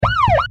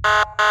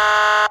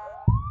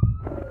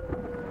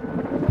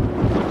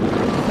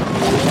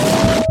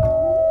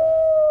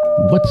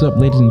What's up,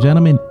 ladies and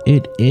gentlemen?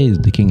 It is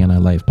the King and I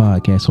Life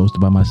podcast, hosted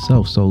by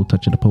myself, Soul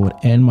Toucher the Poet,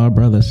 and my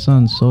brother,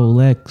 Son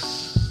Soul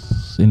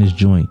X, in his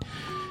joint.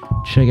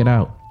 Check it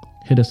out.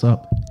 Hit us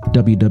up,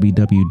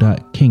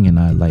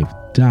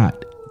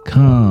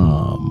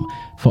 www.kingandilife.com,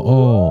 for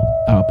all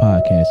our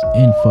podcast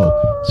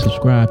info.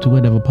 Subscribe to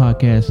whatever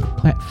podcast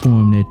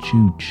platform that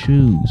you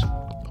choose.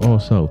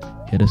 Also,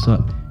 hit us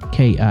up,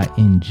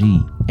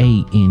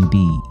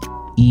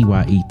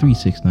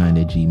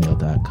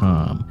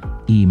 KINGANDEYE369@gmail.com.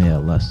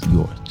 Email us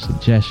your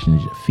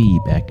suggestions, your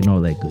feedback, and all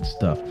that good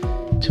stuff.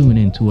 Tune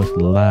in to us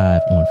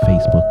live on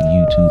Facebook,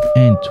 YouTube,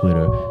 and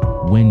Twitter,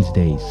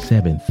 Wednesdays,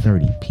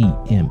 7:30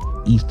 p.m.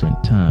 Eastern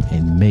Time.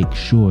 And make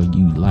sure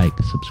you like,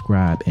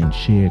 subscribe, and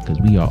share, because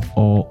we are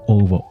all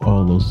over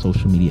all those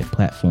social media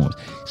platforms.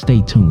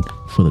 Stay tuned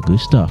for the good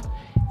stuff.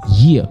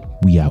 Yeah,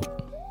 we out.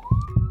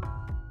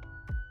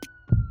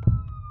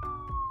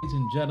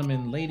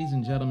 Ladies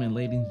and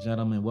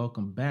gentlemen,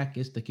 welcome back.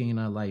 It's the King and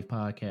I Life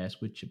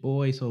podcast with your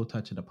boy, Soul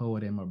Toucher the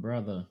Poet, and my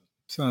brother,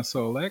 Son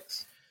Soul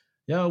X.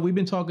 Yo, we've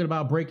been talking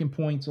about breaking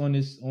points on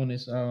this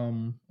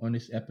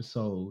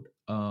episode.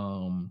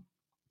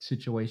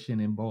 Situation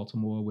in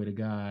Baltimore where the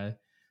guy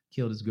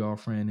killed his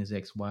girlfriend, his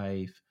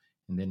ex-wife,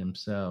 and then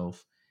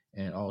himself.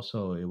 And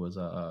also it was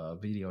a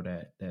video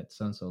that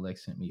Son Soul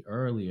X sent me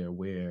earlier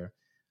where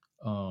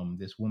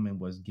this woman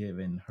was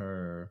giving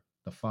the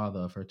father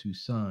of her two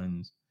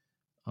sons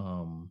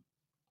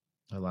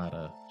a lot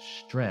of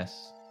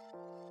stress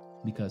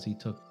because he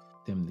took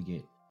them to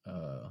get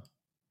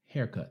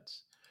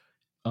haircuts.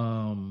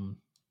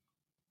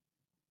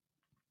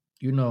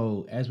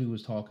 As we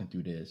was talking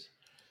through this,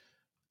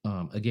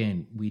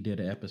 again, we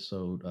did an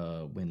episode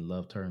when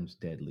love turns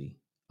deadly.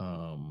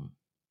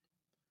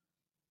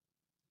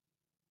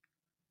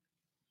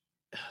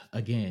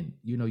 Again,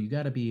 you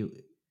got to be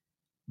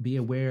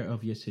aware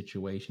of your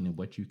situation and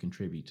what you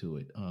contribute to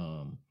it.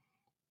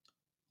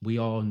 We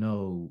all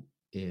know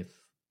if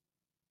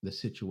the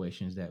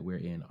situations that we're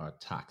in are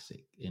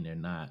toxic and they're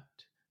not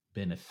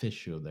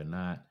beneficial, they're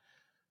not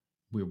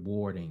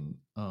rewarding.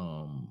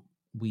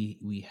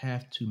 We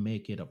have to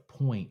make it a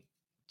point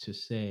to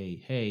say,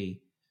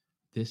 hey,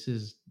 this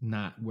is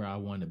not where I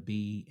want to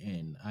be,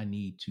 and I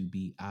need to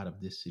be out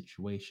of this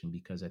situation,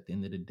 because at the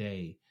end of the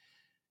day,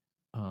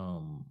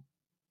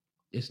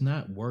 it's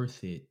not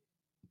worth it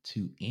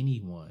to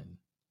anyone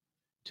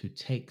to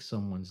take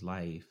someone's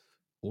life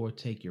or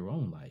take your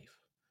own life.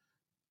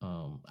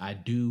 I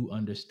do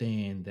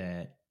understand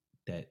that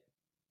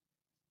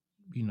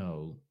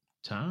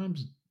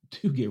times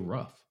do get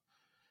rough.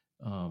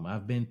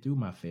 I've been through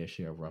my fair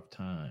share of rough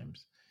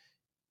times,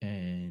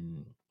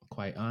 and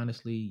quite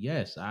honestly,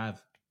 yes, I've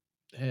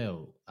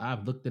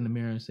looked in the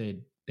mirror and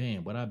said,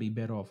 "Damn, would I be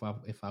better off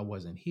if I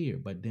wasn't here?"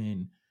 But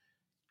then,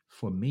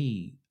 for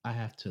me, I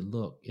have to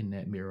look in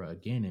that mirror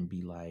again and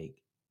be like,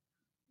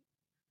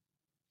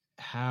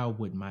 how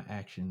would my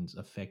actions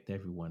affect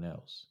everyone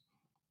else?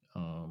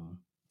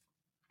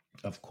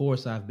 Of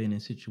course, I've been in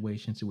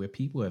situations where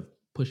people have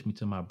pushed me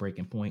to my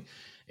breaking point,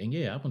 and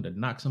yeah, I want to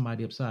knock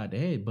somebody upside the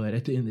head. But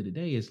at the end of the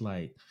day, it's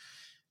like,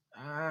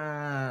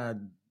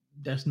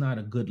 that's not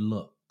a good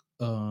look.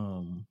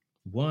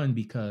 One,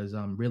 because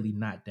I'm really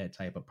not that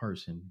type of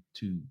person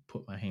to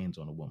put my hands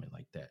on a woman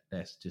like that.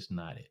 That's just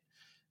not it.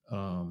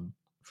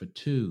 For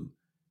two,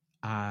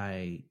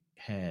 I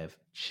have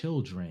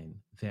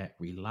children that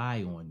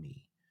rely on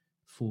me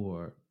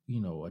for,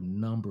 a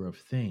number of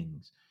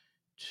things.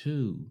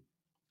 Two,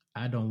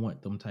 I don't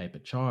want them type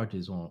of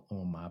charges on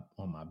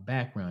my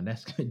background.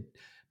 That's good.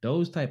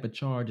 Those type of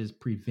charges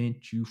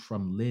prevent you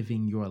from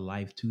living your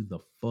life to the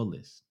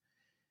fullest.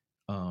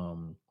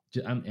 I'm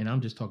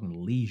just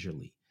talking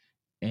leisurely,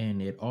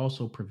 and it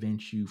also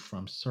prevents you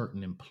from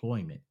certain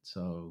employment.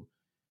 So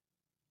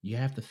you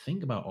have to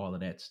think about all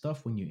of that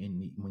stuff when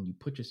you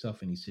put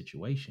yourself in these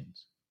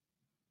situations.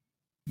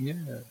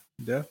 Yeah,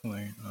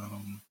 definitely.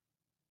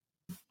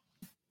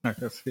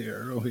 Like I said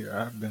earlier,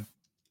 I've been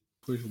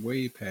pushed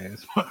way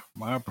past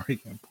my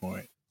breaking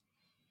point.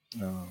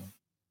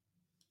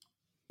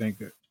 Think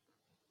that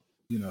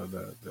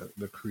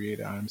the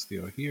creator, I'm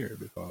still here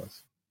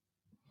because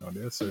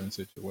there's certain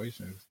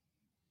situations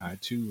I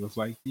too was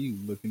like you,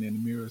 looking in the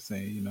mirror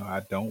saying, I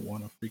don't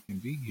want to freaking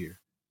be here.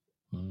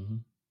 Mm-hmm.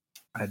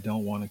 I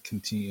don't want to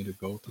continue to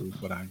go through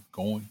what I'm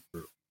going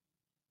through.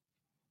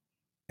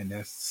 And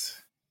those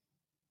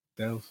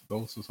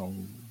are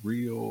some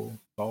real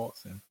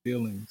thoughts and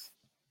feelings,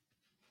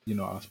 I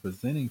was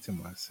presenting to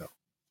myself.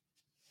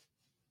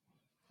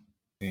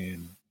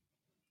 And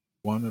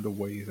one of the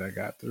ways I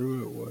got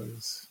through it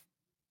was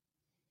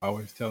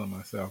always telling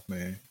myself,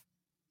 man,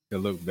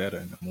 it'll look better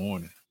in the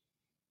morning.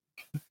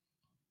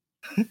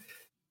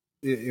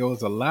 It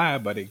was a lie,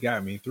 but it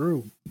got me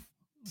through.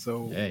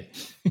 So hey.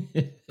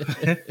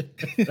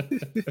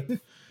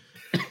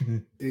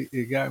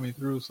 it got me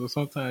through. So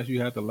sometimes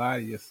you have to lie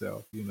to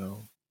yourself,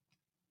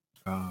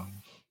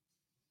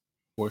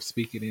 or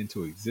speak it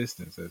into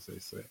existence, as they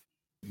say.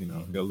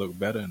 It'll look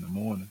better in the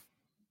morning.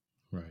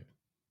 Right.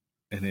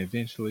 And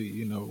eventually,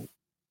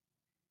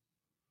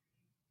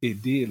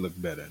 it did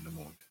look better in the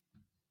morning.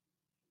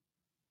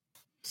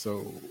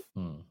 So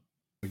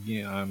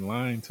again, I'm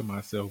lying to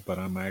myself, but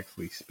I'm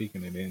actually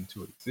speaking it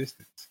into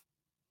existence.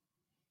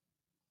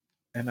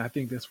 And I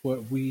think that's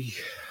what we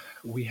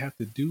have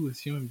to do as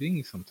human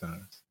beings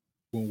sometimes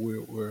when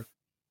we're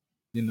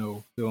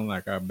feeling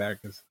like our back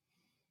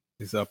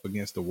is up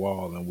against the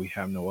wall and we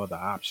have no other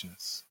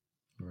options.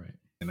 Right.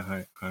 And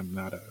I'm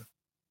not a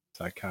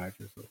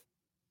psychiatrist or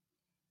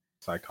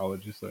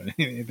psychologist or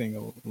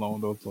anything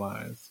along those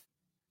lines.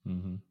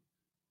 The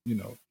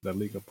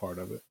legal part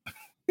of it.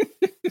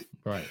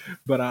 Right.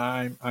 But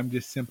I'm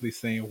just simply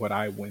saying what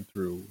I went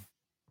through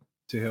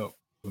to help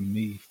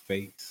me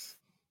face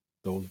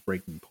those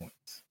breaking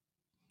points.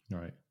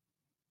 Right.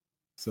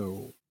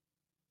 So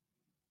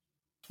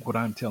what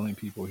I'm telling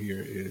people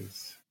here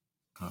is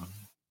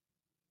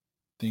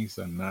things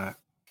are not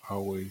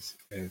always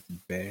as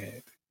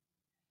bad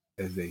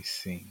as they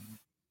seem.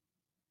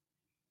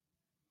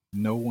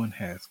 No one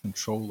has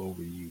control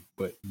over you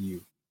but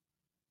you.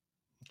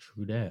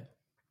 True that.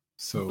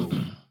 So,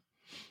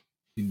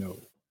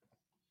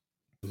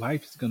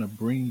 life's going to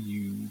bring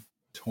you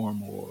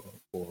turmoil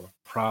or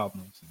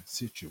problems and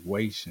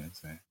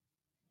situations. And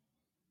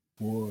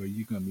boy,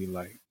 you're going to be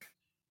like,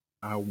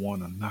 I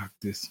want to knock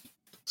this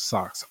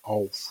socks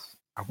off.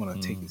 I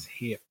want to take his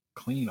head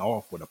clean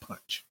off with a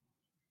punch.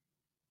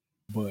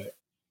 But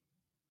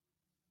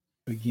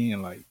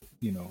again, like,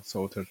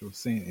 Soul Touch was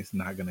saying, it's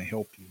not going to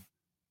help you.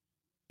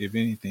 If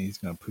anything, it's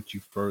going to put you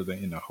further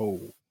in the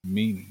hole,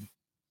 meaning,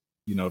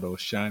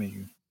 those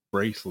shiny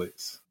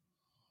bracelets.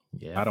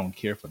 Yeah. I don't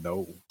care for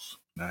those.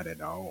 Not at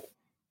all.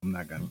 I'm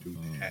not going to do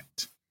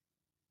that.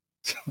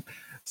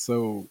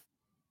 So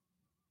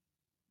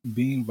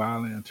being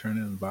violent and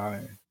turning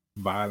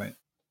violent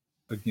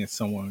against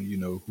someone,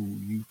 who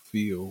you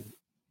feel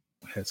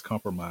has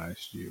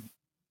compromised you,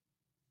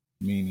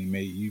 meaning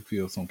made you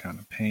feel some kind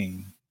of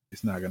pain,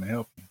 it's not going to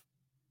help you.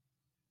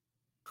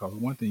 Because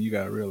one thing you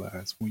got to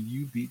realize, when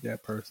you beat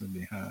that person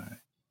behind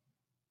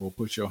or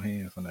put your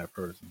hands on that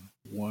person,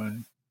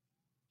 one,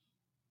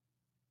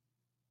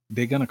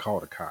 they're going to call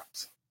the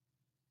cops.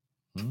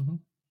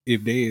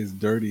 If they as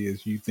dirty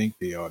as you think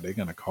they are, they're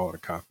going to call the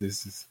cops.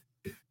 This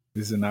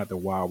is not the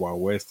Wild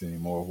Wild West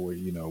anymore where,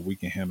 we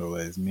can handle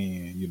it as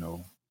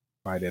men,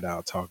 fight it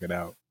out, talk it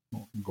out,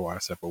 go our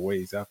separate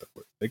ways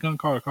afterwards. They're going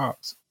to call the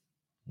cops.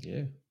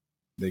 Yeah.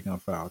 They're going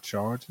to file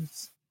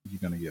charges. You're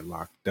going to get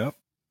locked up.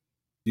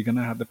 You're going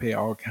to have to pay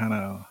all kind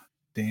of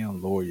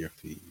damn lawyer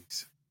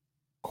fees,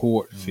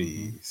 court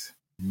fees,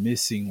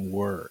 missing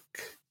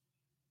work.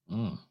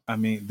 I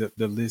mean,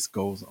 the list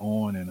goes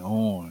on and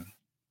on.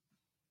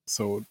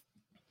 So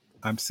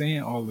I'm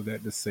saying all of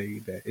that to say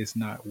that it's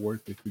not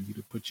worth it for you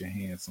to put your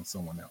hands on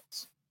someone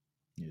else.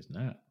 It's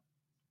not.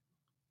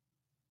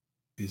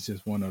 It's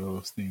just one of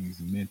those things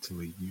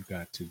mentally you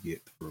got to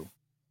get through.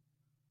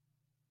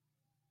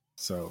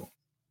 So,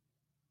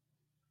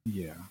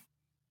 yeah,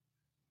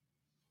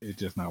 it's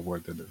just not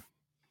worth it to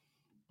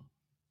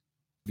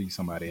beat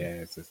somebody's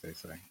ass, as they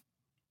say.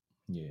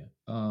 Yeah.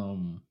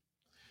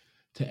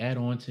 To add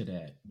on to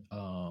that,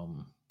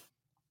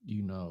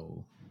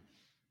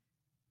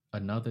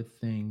 another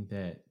thing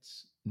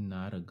that's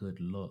not a good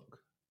look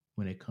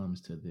when it comes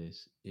to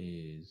this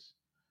is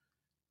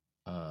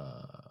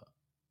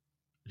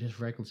just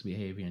reckless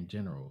behavior in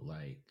general,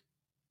 like,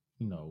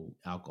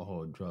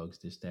 alcohol, drugs,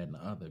 this, that, and the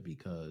other,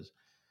 because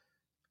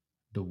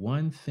the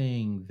one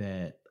thing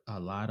that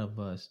a lot of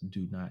us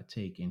do not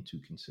take into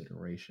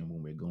consideration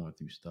when we're going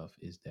through stuff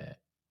is that,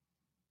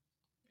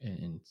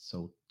 and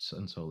so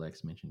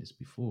Lex mentioned this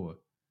before,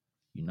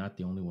 you're not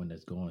the only one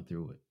that's going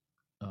through it.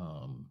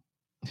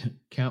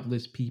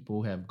 Countless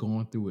people have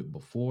gone through it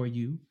before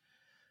you.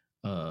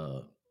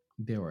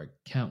 There are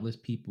countless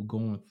people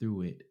going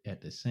through it at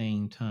the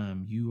same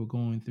time you are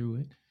going through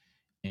it.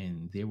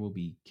 And there will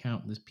be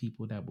countless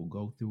people that will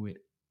go through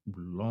it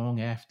long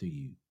after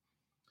you.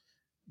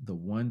 The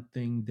one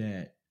thing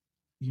that,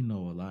 a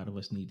lot of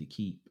us need to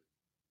keep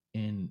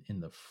in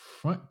the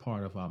front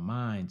part of our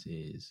minds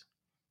is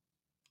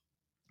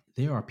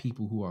there are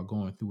people who are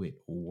going through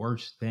it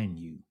worse than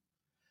you.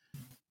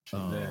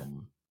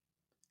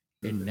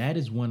 And that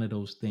is one of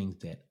those things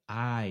that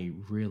I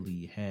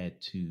really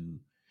had to,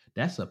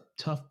 that's a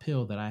tough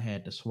pill that I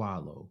had to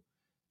swallow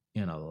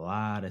in a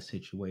lot of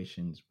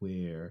situations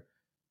where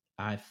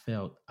I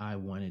felt I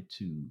wanted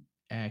to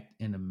act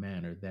in a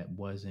manner that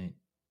wasn't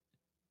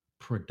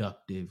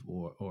productive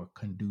or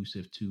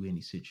conducive to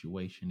any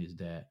situation, is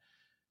that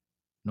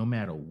no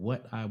matter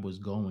what I was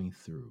going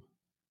through,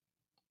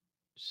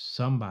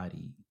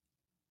 somebody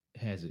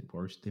has it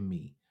worse than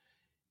me.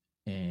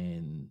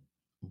 And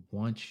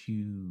once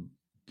you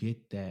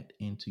get that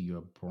into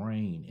your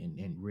brain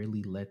and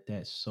really let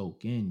that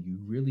soak in, you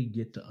really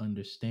get to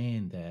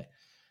understand that,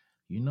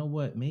 you know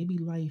what, maybe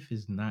life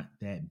is not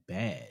that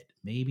bad.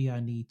 Maybe I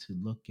need to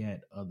look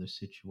at other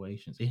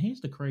situations. And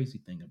here's the crazy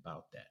thing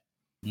about that.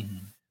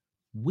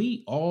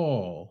 We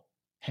all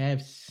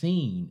have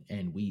seen,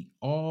 and we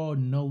all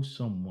know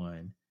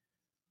someone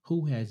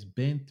who has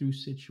been through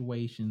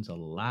situations a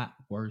lot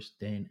worse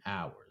than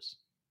ours.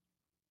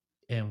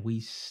 And we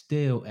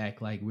still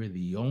act like we're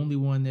the only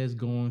one that's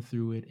going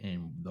through it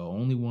and the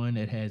only one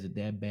that has it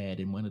that bad.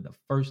 And one of the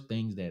first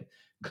things that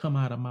come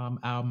out of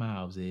our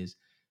mouths is,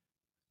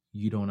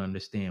 you don't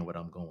understand what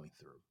I'm going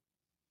through.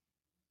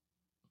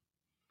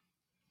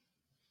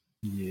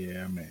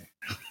 Yeah, man.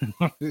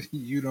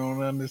 You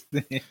don't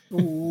understand.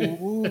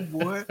 Ooh,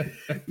 boy.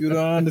 You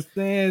don't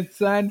understand,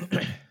 son.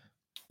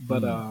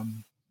 But I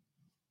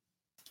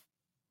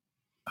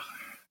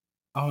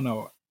don't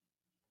know.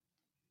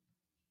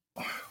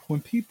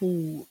 When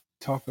people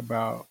talk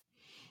about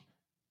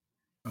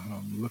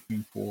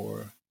looking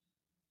for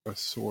a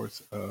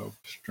source of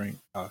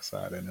strength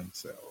outside of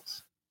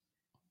themselves,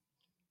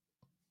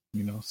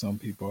 some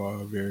people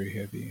are very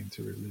heavy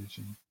into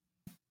religion,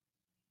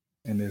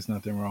 and there's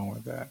nothing wrong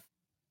with that.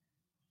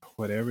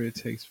 Whatever it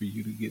takes for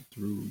you to get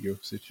through your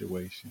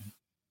situation,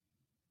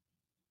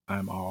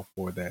 I'm all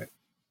for that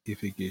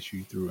if it gets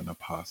you through in a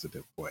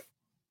positive way.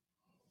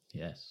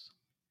 Yes.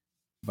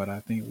 But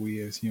I think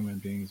we as human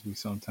beings, we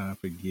sometimes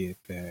forget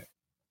that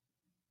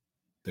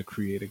the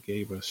Creator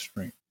gave us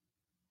strength.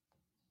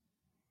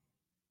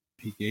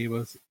 He gave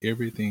us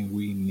everything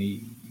we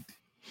need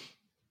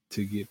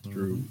to get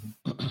through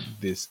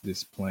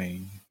this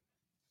plane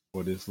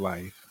or this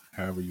life,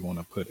 however you want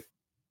to put it.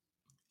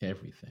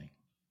 Everything.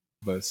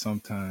 But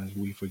sometimes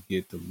we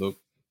forget to look.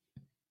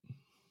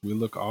 We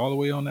look all the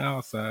way on the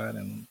outside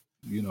and,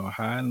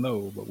 high and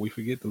low, but we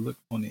forget to look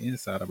on the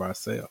inside of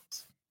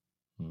ourselves.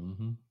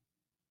 Mm-hmm.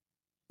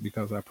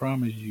 Because I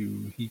promise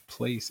you, He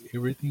placed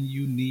everything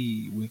you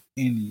need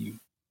within you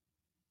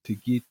to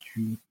get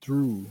you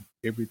through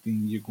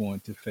everything you're going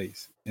to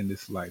face in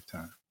this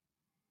lifetime.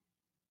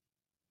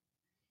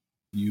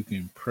 You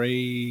can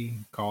pray,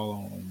 call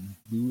on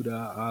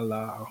Buddha,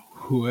 Allah,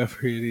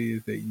 whoever it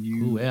is that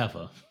you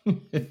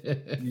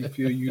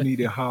feel you need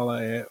to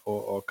holler at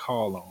or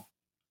call on.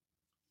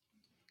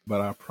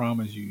 But I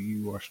promise you,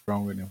 you are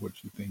stronger than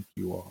what you think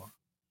you are.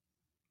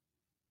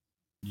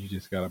 You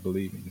just got to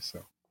believe in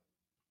yourself.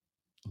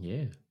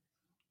 Yeah.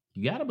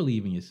 You got to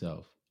believe in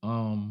yourself.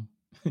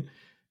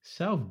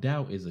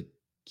 Self-doubt is a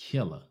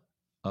killer.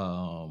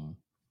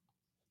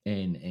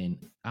 And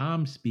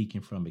I'm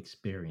speaking from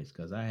experience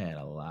because I had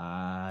a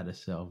lot of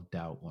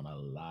self-doubt on a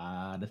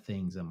lot of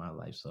things in my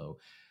life. So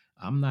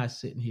I'm not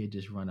sitting here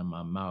just running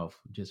my mouth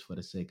just for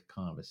the sake of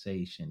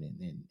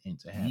conversation and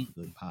to have a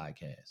good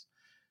podcast.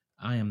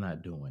 I am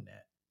not doing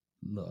that.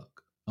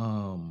 Look,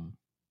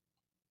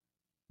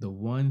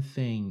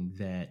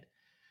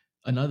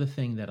 another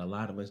thing that a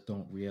lot of us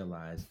don't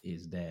realize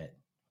is that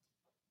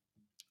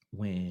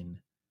when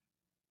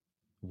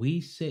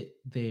we sit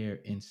there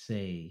and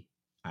say,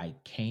 I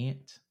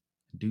can't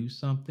do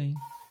something,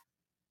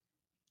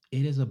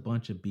 it is a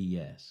bunch of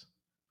BS.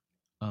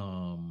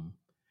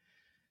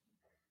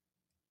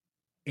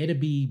 It'd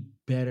be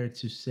better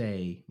to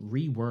say,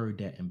 reword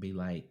that and be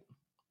like,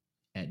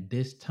 at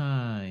this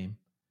time,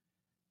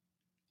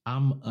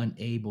 I'm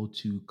unable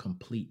to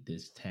complete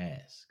this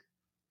task.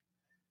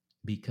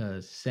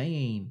 Because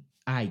saying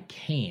I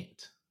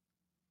can't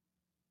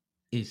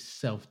is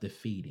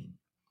self-defeating.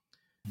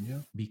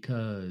 Yeah.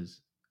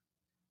 Because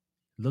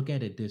look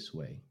at it this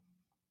way: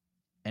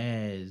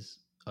 as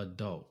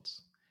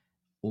adults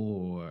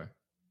or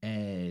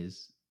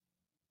as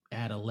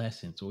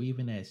adolescents or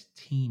even as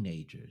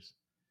teenagers,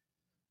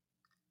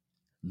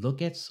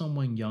 look at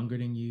someone younger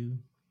than you,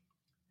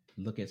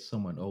 look at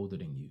someone older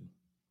than you.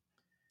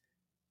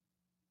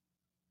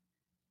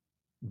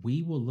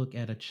 We will look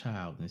at a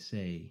child and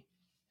say,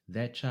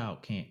 that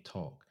child can't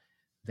talk,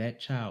 that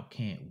child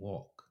can't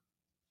walk.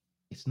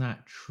 It's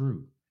not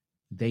true.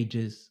 They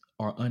just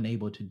are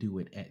unable to do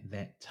it at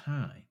that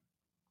time.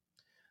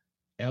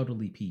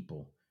 Elderly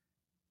people,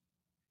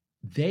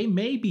 they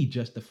may be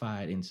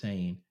justified in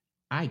saying,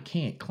 I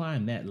can't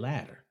climb that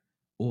ladder,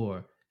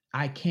 or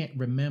I can't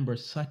remember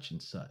such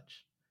and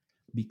such,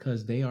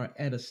 because they are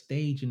at a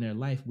stage in their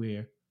life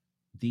where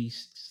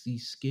these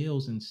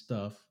skills and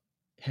stuff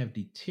have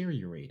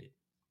deteriorated.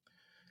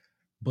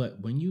 But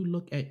when you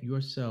look at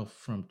yourself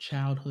from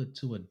childhood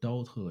to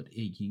adulthood,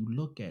 you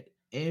look at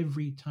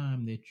every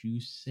time that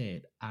you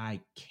said, I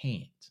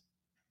can't.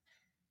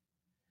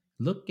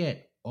 Look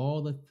at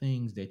all the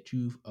things that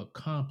you've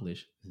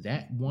accomplished,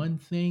 that one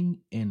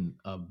thing and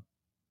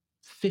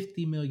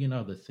 50 million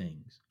other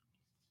things.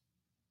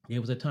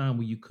 There was a time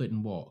where you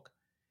couldn't walk.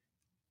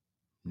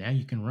 Now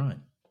you can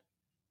run.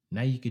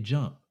 Now you can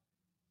jump.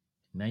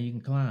 Now you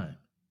can climb.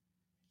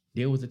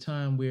 There was a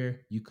time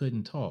where you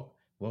couldn't talk.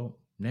 Well,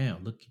 now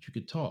look at you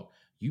could talk.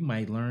 You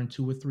might learn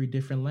 2 or 3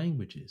 different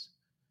languages.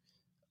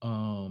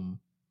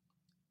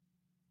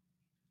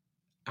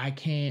 I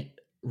can't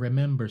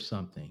remember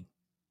something.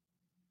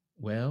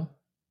 Well,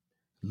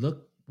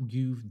 look,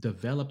 you've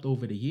developed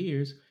over the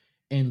years,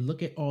 and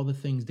look at all the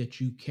things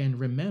that you can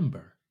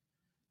remember.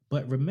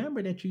 But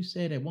remember that you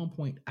said at one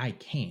point, I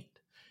can't.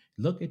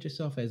 Look at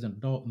yourself as an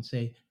adult and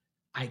say,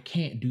 I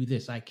can't do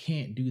this, I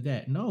can't do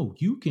that. No,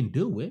 you can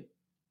do it.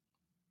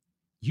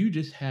 You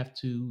just have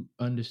to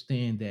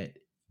understand that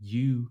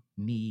you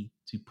need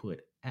to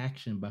put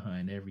action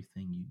behind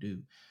everything you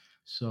do.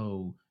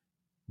 So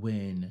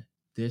when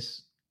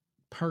this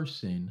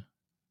person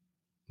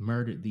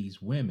murdered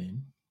these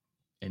women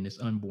and this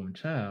unborn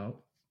child,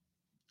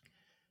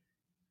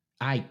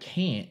 I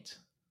can't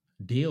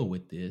deal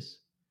with this,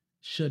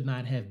 should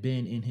not have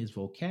been in his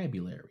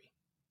vocabulary.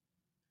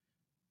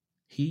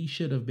 He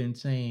should have been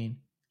saying,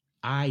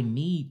 I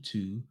need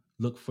to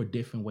look for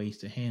different ways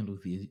to handle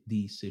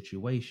these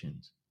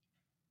situations.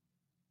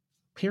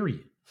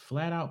 Period.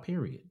 Flat out,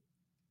 period.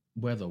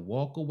 Whether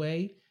walk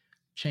away,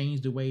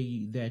 change the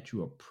way that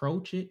you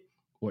approach it,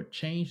 or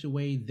change the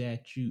way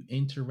that you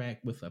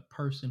interact with a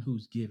person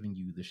who's giving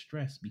you the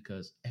stress.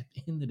 Because at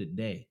the end of the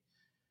day,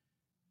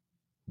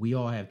 we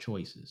all have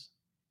choices.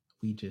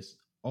 We just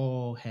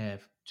all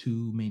have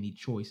too many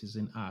choices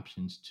and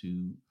options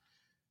to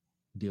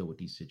deal with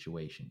these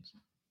situations.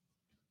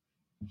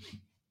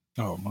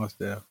 Oh, most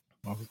def,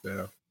 most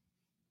def.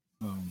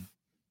 Um,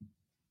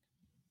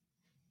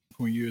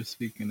 when you were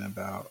speaking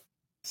about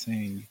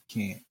saying you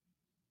can't,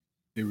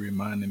 it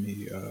reminded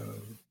me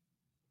of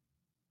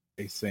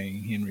a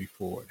saying Henry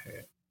Ford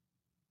had,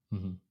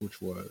 Mm-hmm.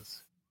 which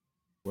was,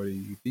 whether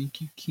you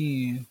think you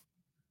can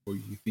or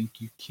you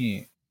think you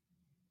can't,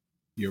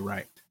 you're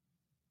right.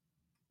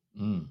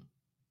 Mm.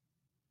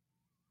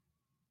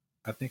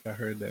 I think I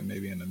heard that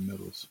maybe in the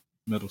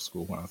middle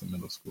school, when I was in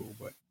middle school,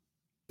 but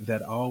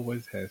that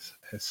always has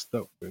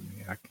stuck with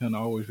me. I can't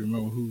always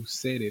remember who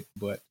said it,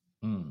 but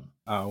Mm.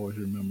 I always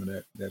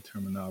remember that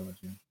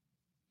terminology.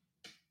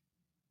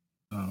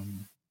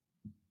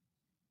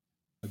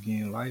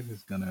 Again, life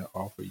is gonna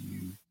offer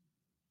you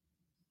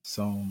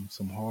some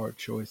hard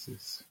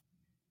choices.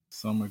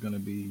 Some are gonna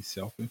be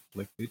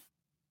self-inflicted.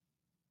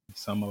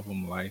 Some of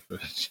them life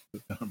is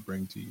just gonna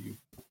bring to you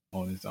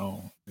on its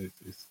own.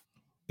 It's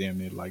damn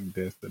near like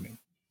destiny.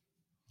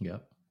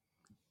 Yep.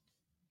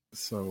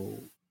 So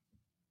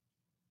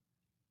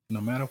no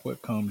matter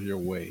what comes your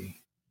way,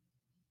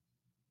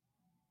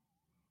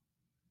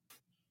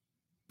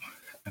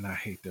 and I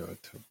hate to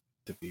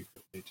be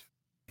religious.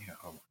 Yeah,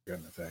 oh my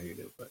goodness, I hate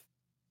it. But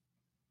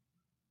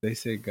they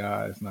say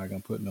God is not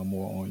gonna put no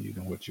more on you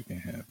than what you can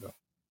handle.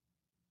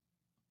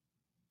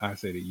 I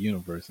say the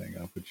universe ain't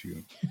gonna put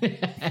you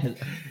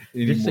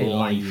any Just say more on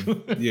life.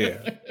 you.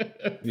 Yeah,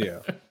 yeah.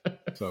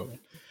 So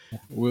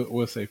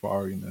we'll say, for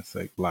argument's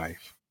sake,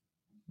 life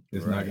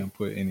is not gonna Right.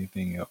 put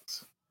anything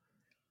else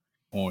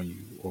on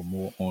you or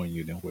more on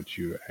you than what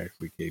you're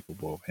actually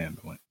capable of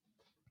handling.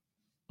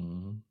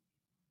 Mm-hmm.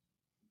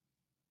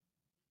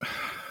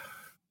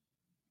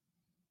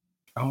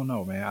 I don't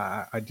know, man.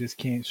 I just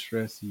can't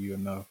stress to you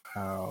enough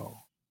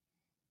how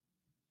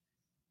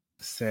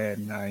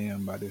saddened I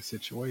am by this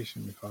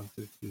situation, because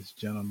this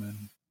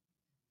gentleman,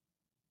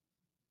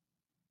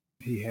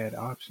 he had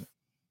options.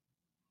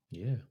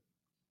 Yeah.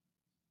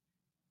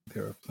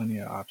 There are plenty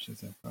of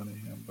options in front of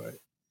him, but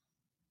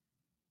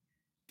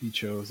he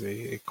chose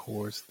a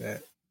course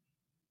that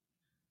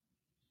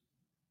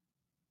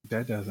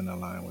doesn't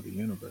align with the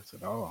universe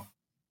at all.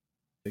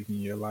 Taking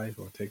your life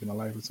or taking the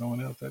life of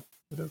someone else, that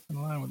doesn't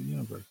align with the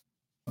universe.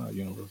 It's not a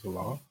universal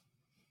law.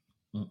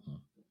 Mm-mm.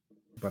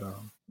 But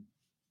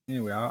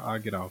anyway, I'll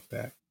get off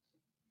that.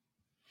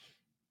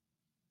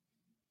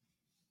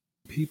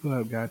 People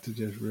have got to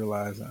just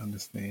realize and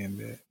understand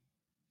that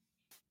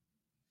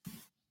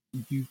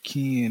you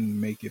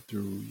can make it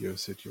through your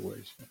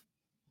situation.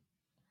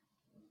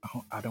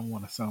 I don't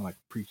want to sound like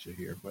a preacher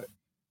here, but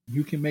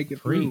you can make it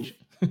through.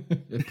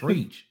 Preach.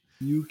 Preach.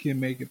 You can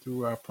make it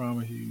through. I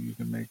promise you, you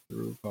can make it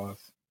through. Because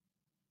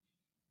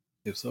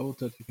if Soul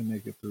Toucher can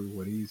make it through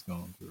what he's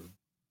gone through,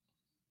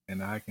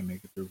 and I can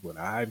make it through what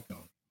I've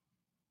gone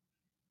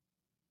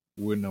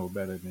through, we're no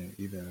better than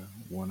either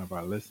one of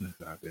our listeners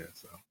out there.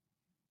 So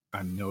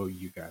I know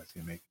you guys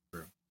can make it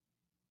through.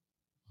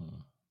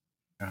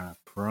 I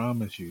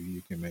promise you,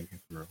 you can make it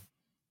through.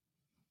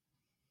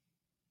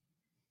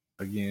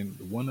 Again,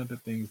 one of the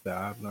things that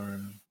I've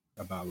learned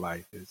about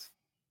life is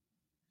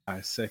I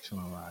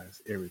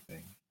sectionalize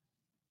everything.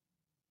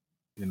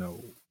 You know,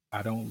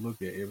 I don't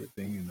look at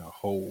everything in a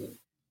whole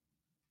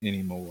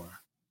anymore.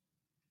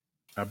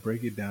 I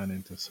break it down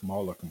into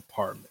smaller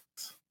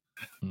compartments.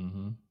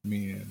 Mm-hmm.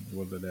 Meaning,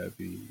 whether that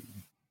be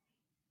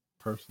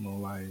personal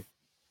life,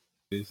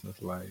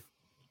 business life,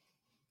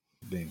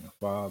 being a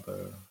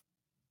father,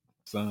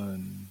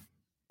 son,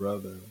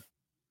 brother.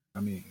 I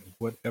mean,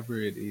 whatever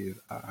it is,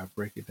 I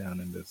break it down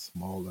into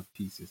smaller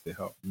pieces to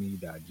help me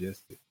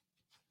digest it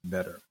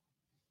better.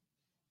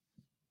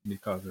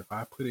 Because if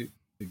I put it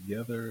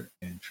together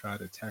and try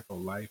to tackle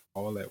life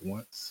all at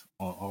once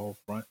on all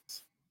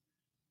fronts,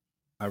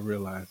 I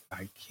realize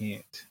I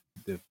can't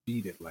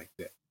defeat it like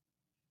that.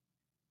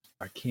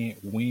 I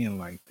can't win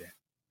like that.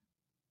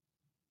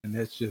 And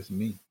that's just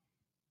me.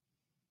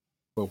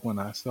 But when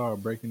I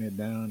start breaking it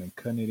down and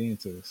cutting it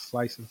into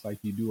slices like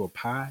you do a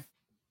pie,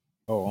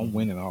 oh, I'm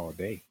winning all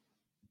day.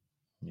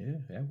 Yeah,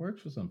 that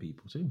works for some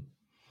people too.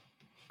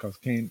 Because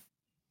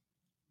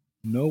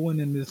No one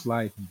in this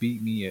life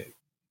beat me at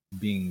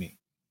being me.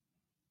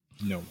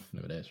 No one.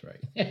 No, that's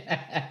right.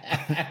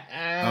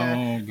 I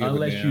don't give a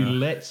Unless you damn.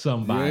 let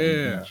somebody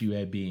Yeah. beat you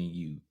at being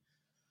you.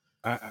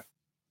 I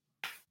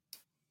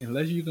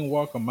unless you can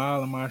walk a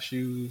mile in my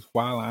shoes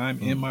while I'm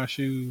in my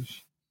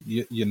shoes,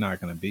 you're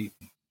not gonna beat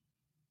me.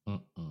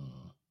 Mm-mm.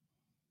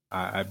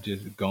 I've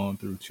just gone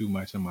through too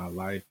much in my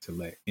life to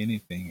let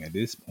anything at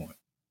this point,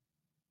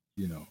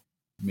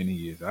 many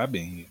years I've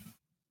been here,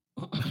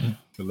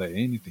 to let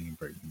anything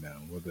break me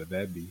down, whether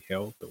that be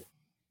health or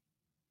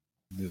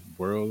this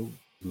world,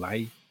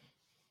 life,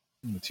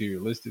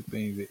 materialistic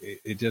things.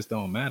 It just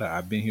don't matter.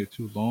 I've been here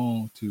too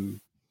long to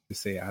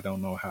say I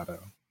don't know how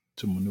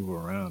to maneuver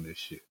around this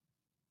shit.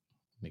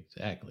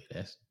 Exactly.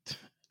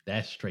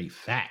 That's straight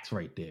facts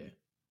right there.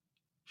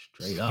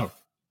 Straight So up.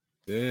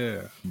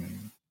 yeah, I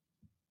mean,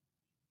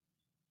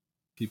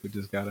 people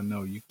just gotta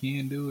know you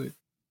can do it.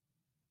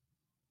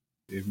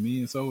 If me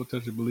and Soul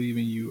Toucher believe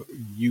in you,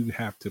 you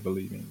have to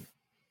believe in you.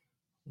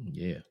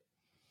 Yeah.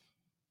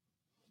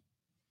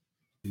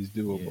 It's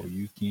doable. Yeah.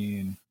 You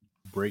can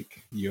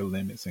break your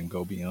limits and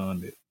go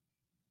beyond it.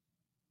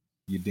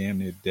 You're damn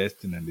near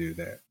destined to do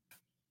that.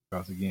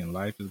 Because again,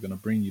 life is gonna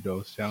bring you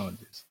those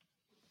challenges.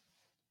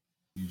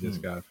 You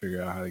just gotta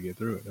figure out how to get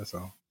through it. That's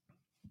all.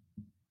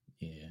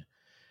 Yeah.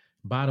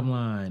 Bottom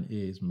line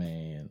is,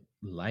 man,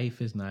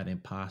 life is not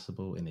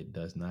impossible and it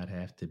does not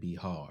have to be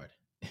hard.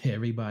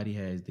 Everybody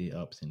has their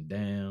ups and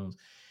downs.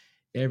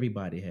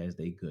 Everybody has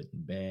their good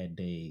and bad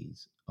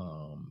days.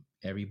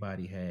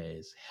 Everybody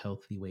has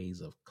healthy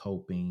ways of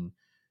coping,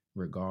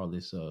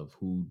 regardless of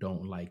who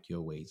don't like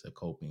your ways of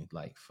coping.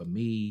 Like for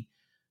me,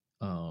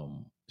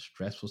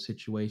 stressful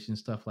situations,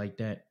 stuff like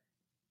that,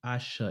 I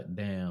shut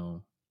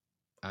down.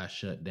 I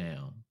shut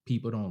down.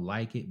 People don't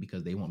like it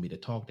because they want me to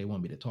talk. They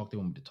want me to talk. They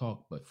want me to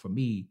talk. But for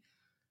me,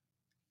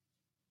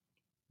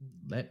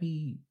 let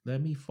me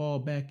fall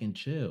back and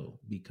chill,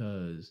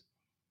 because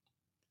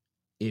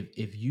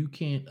if you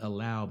can't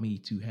allow me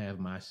to have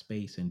my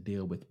space and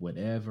deal with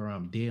whatever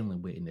I'm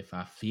dealing with, and if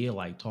I feel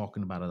like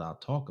talking about it, I'll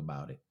talk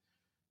about it.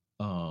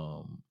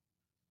 Um,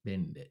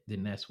 then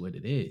that's what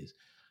it is.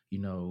 You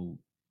know,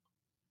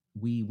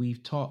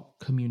 we've taught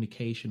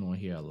communication on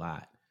here a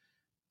lot,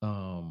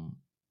 um,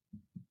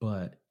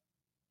 but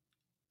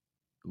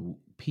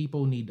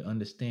people need to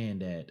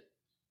understand that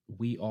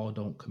we all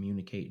don't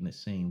communicate in the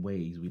same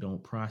ways. We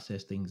don't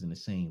process things in the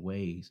same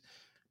ways.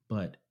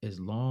 But as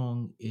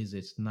long as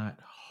it's not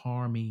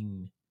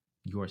harming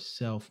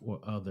yourself or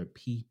other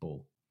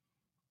people,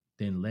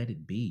 then let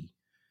it be.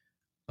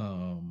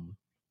 Um,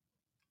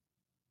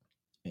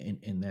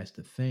 and that's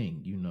the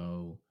thing,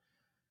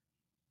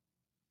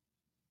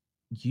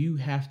 you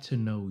have to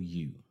know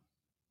you.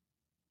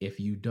 If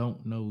you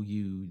don't know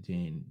you,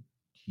 then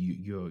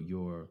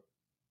you're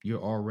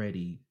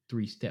already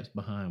 3 steps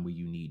behind where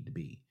you need to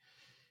be.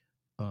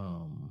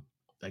 um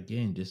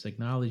Again, just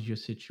acknowledge your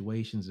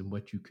situations and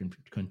what you can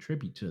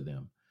contribute to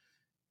them.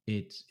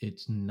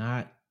 It's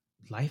not,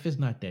 life is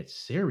not that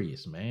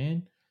serious,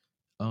 man.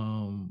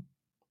 um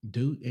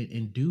do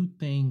and do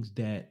things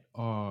that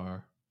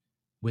are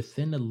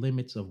within the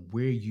limits of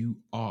where you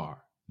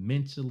are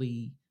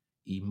mentally,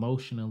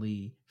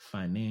 emotionally,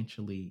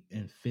 financially,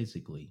 and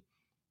physically.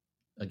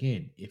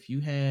 Again, if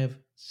you have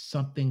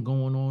something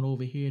going on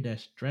over here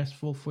that's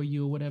stressful for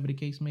you or whatever the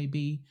case may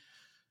be,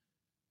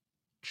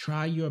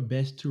 try your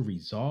best to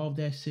resolve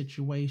that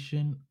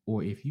situation.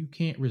 Or if you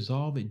can't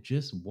resolve it,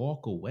 just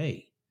walk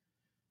away.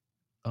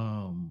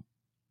 um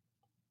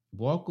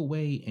Walk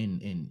away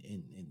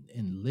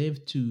and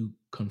live to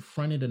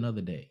confront it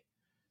another day.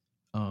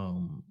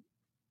 um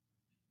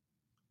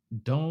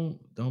don't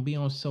be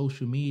on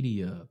social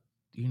media,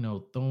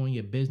 throwing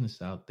your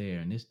business out there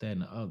and this, that,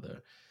 and the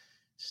other.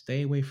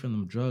 Stay away from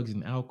them drugs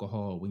and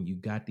alcohol when you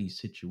got these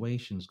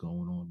situations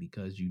going on,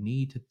 because you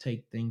need to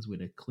take things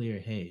with a clear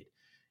head.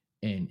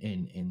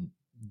 And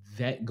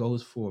that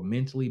goes for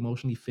mentally,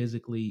 emotionally,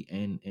 physically,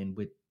 and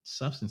with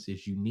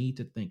substances. You need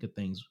to think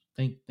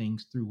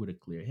things through with a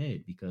clear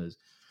head, because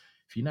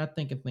if you're not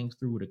thinking things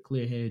through with a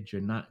clear head,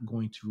 you're not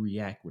going to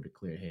react with a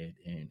clear head,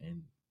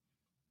 and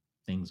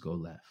things go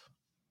left.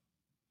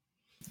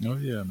 Oh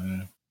yeah,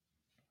 man.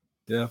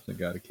 Definitely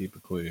got to keep a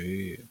clear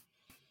head,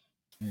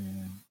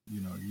 and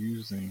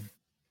using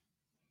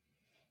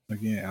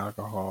again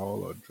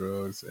alcohol or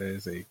drugs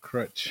as a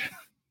crutch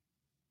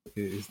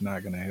is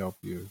not going to help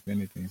you. If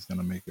anything, it's going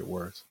to make it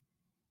worse.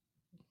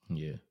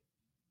 Yeah.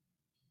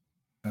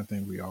 I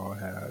think we all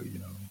have,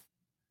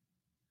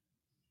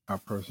 our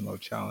personal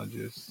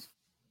challenges,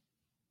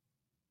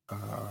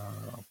 our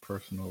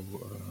personal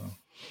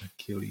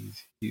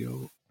Achilles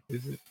heel.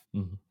 Is it?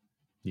 Hmm.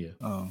 Yeah.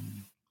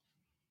 Um,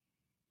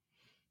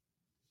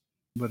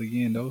 but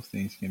again, those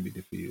things can be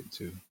defeated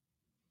too.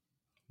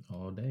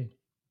 All day.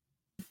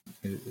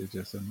 It's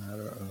just a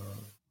matter of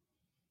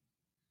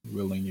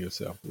willing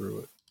yourself through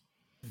it.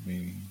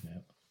 Meaning,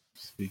 Yep.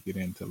 speak it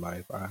into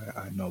life.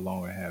 I no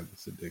longer have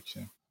this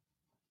addiction.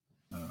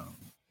 Um,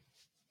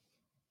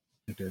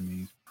 if that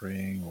means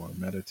praying or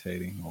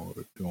meditating or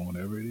doing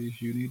whatever it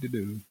is you need to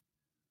do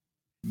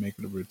Make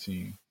it a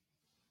routine.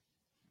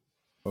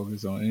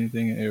 Focus on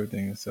anything and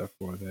everything except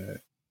for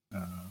that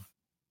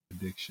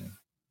addiction.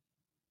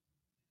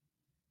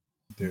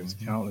 There's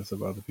countless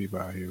of other people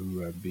out here who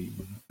have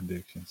beaten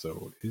addiction,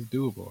 so it's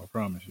doable. I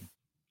promise you.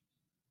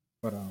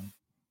 But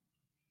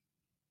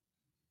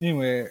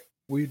anyway,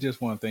 we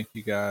just want to thank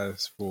you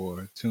guys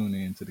for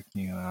tuning into the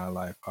King and I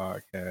Life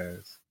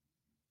podcast.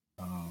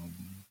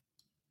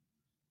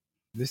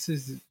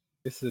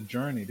 It's a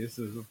journey. This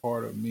is a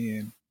part of me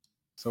and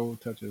Soul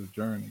Toucher's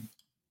journey.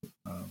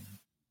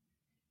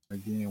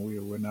 Again,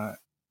 we're not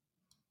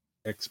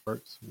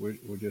experts.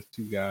 We're just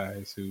two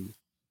guys who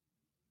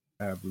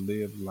have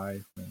lived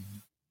life and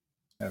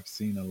have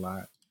seen a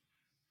lot.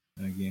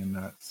 And again,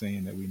 not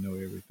saying that we know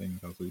everything,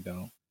 because we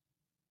don't.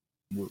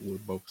 We're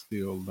both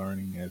still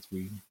learning as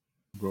we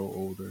grow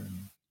older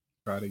and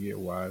try to get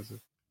wiser.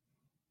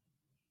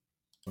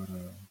 But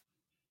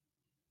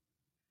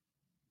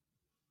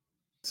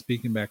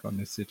speaking back on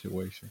this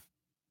situation,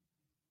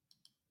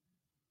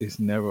 it's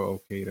never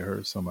okay to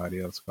hurt somebody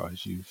else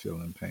because you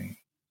feel in pain.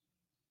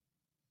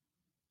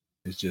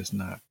 It's just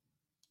not.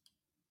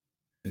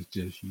 It's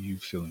just you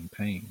feeling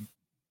pain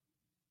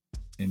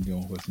and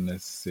doing what's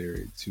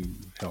necessary to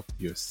help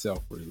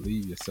yourself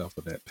relieve yourself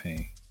of that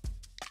pain.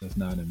 Does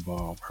not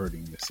involve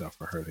hurting yourself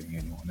or hurting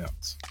anyone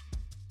else.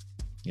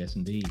 Yes,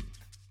 indeed.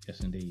 Yes,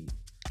 indeed.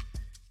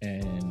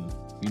 And,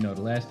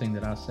 the last thing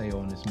that I'll say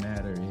on this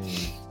matter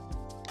is,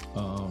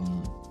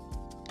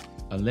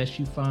 unless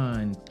you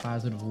find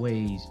positive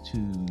ways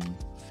to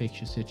fix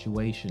your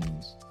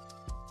situations,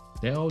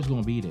 they're always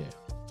going to be there.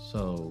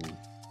 So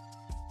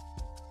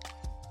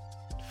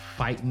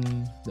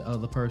fighting the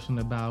other person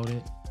about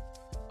it,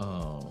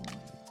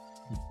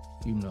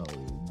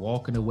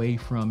 walking away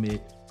from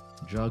it,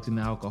 drugs and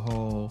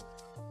alcohol,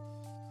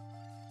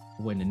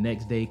 when the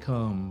next day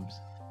comes,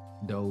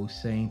 those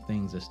same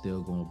things are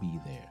still going to be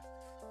there.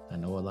 I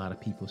know a lot of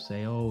people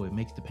say, oh, it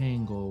makes the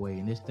pain go away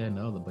and this, that, and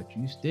the other, but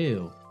you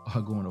still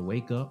are going to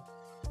wake up.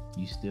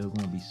 You still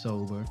going to be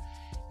sober.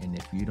 And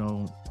if you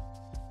don't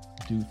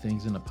do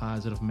things in a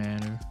positive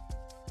manner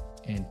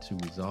and to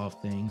resolve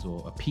things,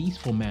 or a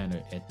peaceful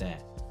manner at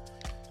that,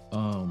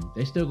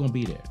 they're still going to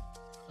be there.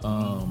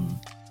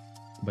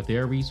 But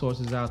there are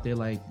resources out there,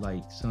 like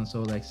Sun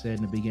Soul said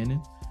in the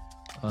beginning.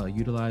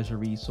 Utilize your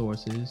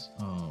resources,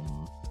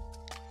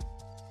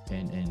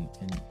 and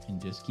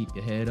just keep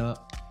your head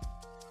up.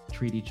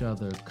 Treat each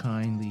other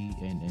kindly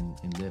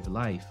and live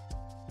life.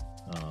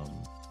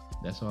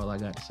 That's all I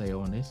got to say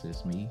on this.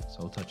 It's me,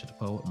 Soul Toucher the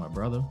Poet, my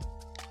brother.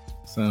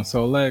 Sun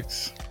Soul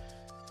X.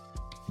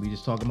 We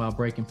just talking about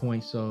breaking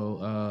points.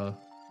 So,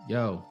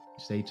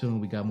 stay tuned.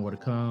 We got more to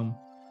come.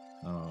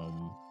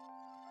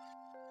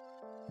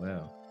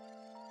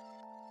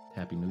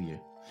 Happy New Year.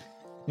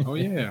 Oh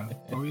yeah.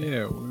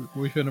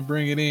 We're finna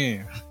bring it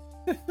in.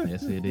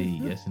 Yes,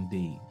 indeed. Yes,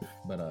 indeed.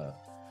 But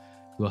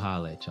we'll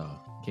holler at y'all.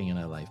 King and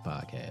I Life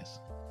podcast.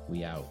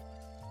 We out.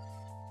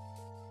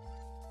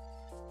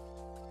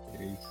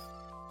 Peace.